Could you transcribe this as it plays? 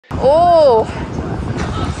Oh.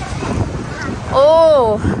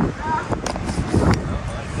 Oh.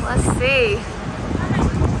 Let's see.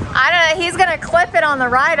 I don't know. He's going to clip it on the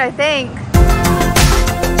right, I think.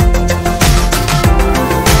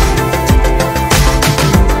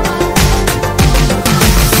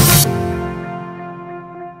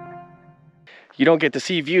 You don't get to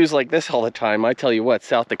see views like this all the time. I tell you what,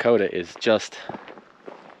 South Dakota is just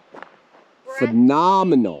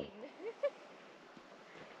phenomenal.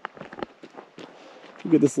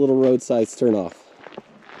 Look at this little roadside turnoff.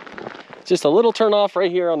 Just a little turnoff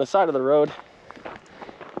right here on the side of the road.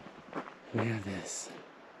 Look at this.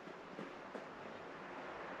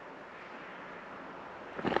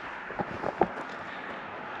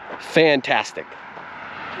 Fantastic.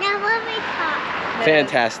 Now let me talk.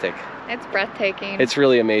 Fantastic. It's breathtaking. It's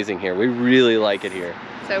really amazing here. We really like it here.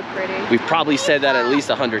 So pretty. We've probably said that at least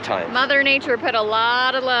 100 times. Mother Nature put a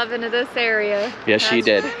lot of love into this area. Yes, she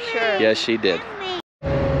did. For sure. Yes, she did.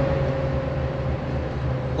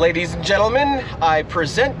 Ladies and gentlemen, I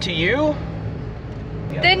present to you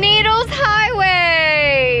the Needles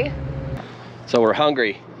Highway. So we're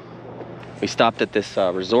hungry. We stopped at this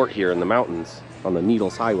resort here in the mountains on the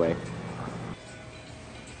Needles Highway.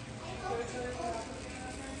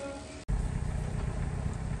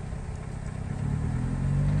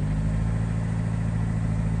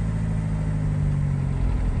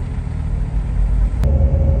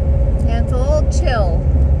 Yeah, it's a little chill.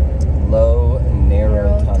 Low and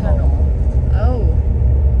narrow tunnel. Oh.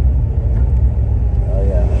 Oh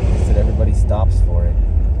yeah, they said everybody stops for it.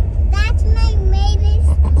 That's my maid's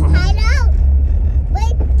hideout.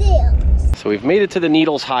 Right there. So we've made it to the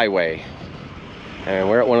Needles Highway. And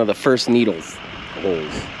we're at one of the first needles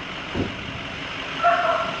holes.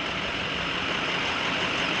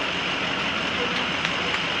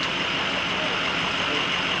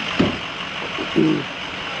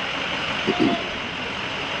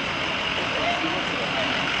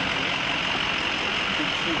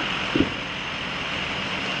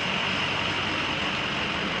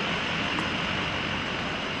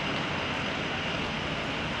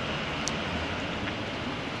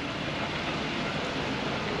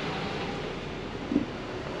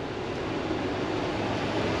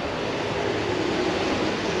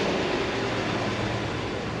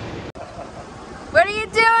 What are you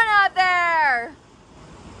doing out there?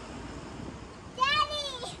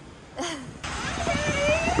 Daddy!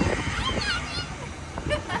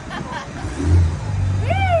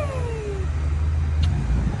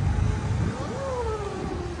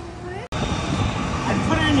 I'd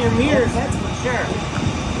put it in your mirrors, that's for sure.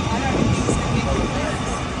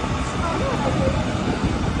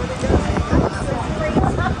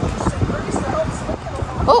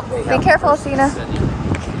 Oh, be careful, Cena.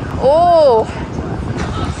 Oh.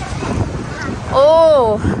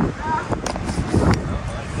 Oh.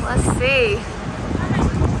 Let's see.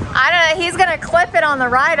 I don't know. He's going to clip it on the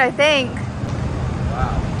right, I think.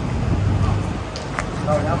 Wow.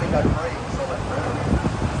 Oh, now we got brakes, so let's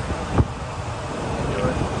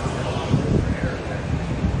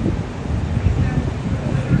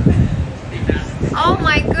Oh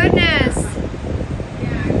my goodness.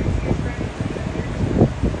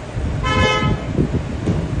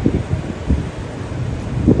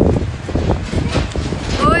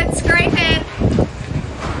 Oh, it's scraping.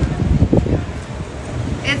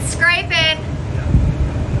 It's scraping.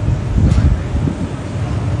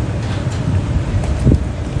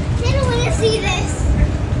 I don't want to see this.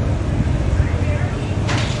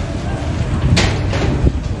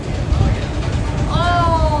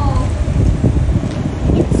 Oh,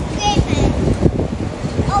 It's scraping.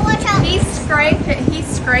 Oh, watch out. he's scraping. He's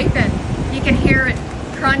scraping. You can hear it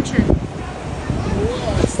crunching.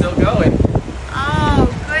 It's still going. Oh,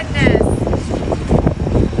 goodness.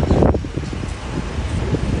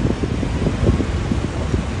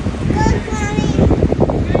 Look, Mommy.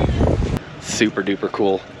 Super duper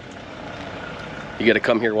cool. You gotta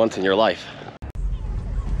come here once in your life.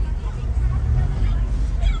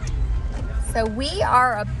 So we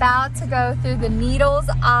are about to go through the Needles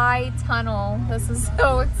Eye Tunnel. This is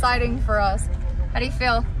so exciting for us. How do you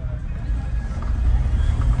feel?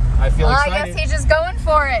 I feel I guess he's just going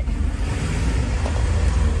for it.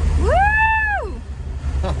 Woo!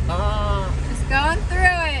 Just going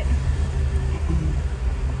through it.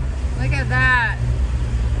 Look at that.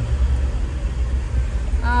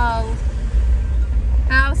 Oh,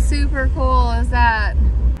 how super cool is that?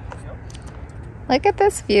 Look at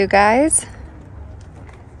this view, guys.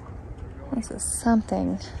 This is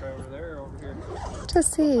something to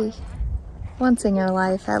see once in your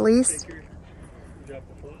life, at least.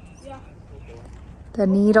 The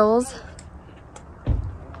Needles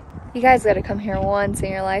You guys gotta come here once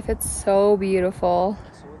in your life. It's so beautiful.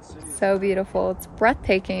 So beautiful. It's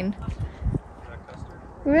breathtaking.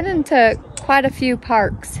 We went into quite a few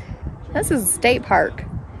parks. This is a state park.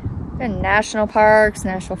 And national parks,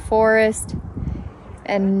 national forest,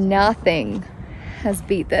 and nothing has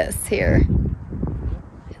beat this here.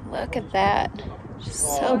 Look at that.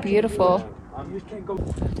 Just so beautiful.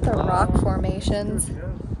 The rock formations.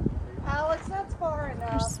 Alex, that's far They're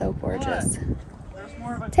enough. so gorgeous.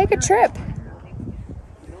 Take a trip.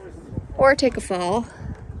 Or take a fall.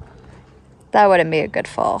 That wouldn't be a good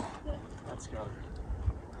fall.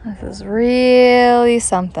 This is really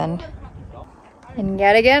something. And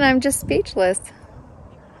yet again, I'm just speechless.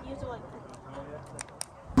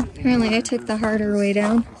 Apparently I took the harder way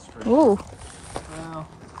down. Ooh.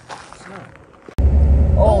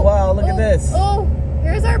 Oh wow, look at this. Oh,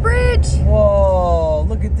 here's our bridge. Whoa,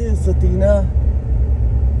 look at this, Athena.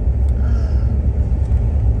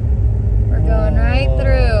 We're going right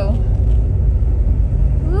through.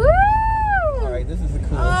 Woo! Alright, this is the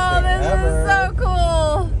coolest Oh, thing this ever. is so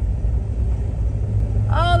cool.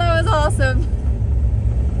 Oh, that was awesome.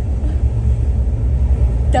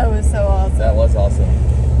 That was so awesome. That was awesome.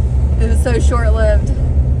 It was so short-lived.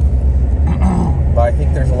 But I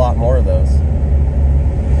think there's a lot more of those.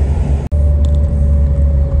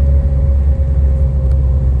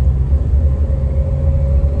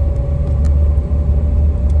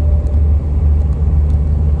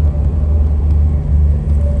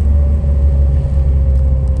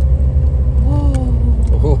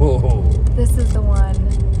 This is the one.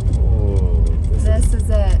 Oh, This is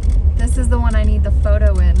it. This is the one I need the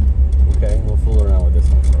photo in. okay, we'll fool around with this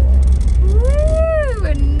one for a while. Woo!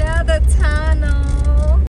 Another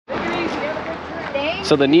tunnel.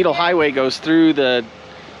 So the Needle Highway goes through the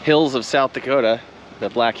hills of South Dakota, the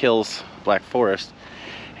Black Hills, Black Forest.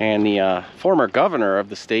 And the former governor of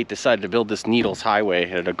the state decided to build this Needles Highway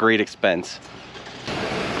at a great expense.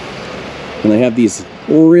 And they have these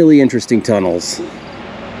really interesting tunnels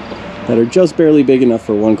that are just barely big enough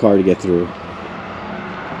for one car to get through.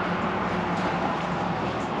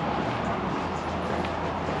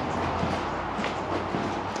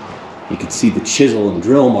 You can see the chisel and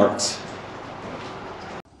drill marks.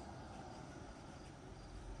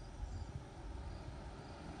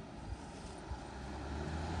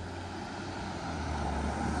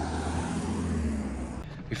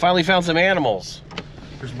 We finally found some animals.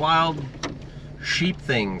 There's wild sheep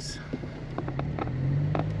things.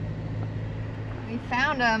 We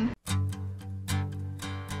found them.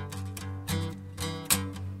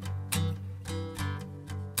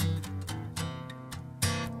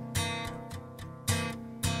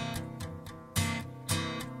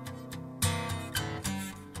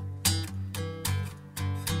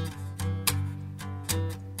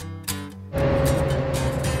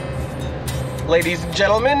 Ladies and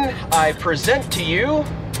gentlemen, I present to you,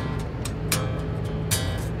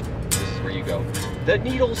 this is where you go, the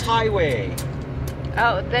Needles Highway.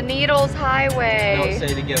 Oh, the Needles Highway. No,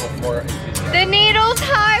 say it again with more enthusiasm. The Needles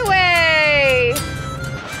Highway.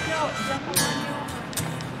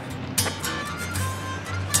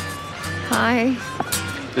 Hi.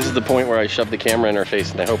 This is the point where I shove the camera in her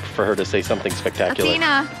face and I hope for her to say something spectacular.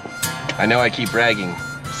 Athena. I know I keep bragging.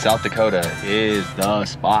 South Dakota is the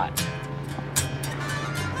spot.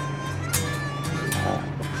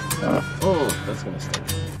 Oh, that's gonna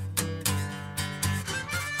stink.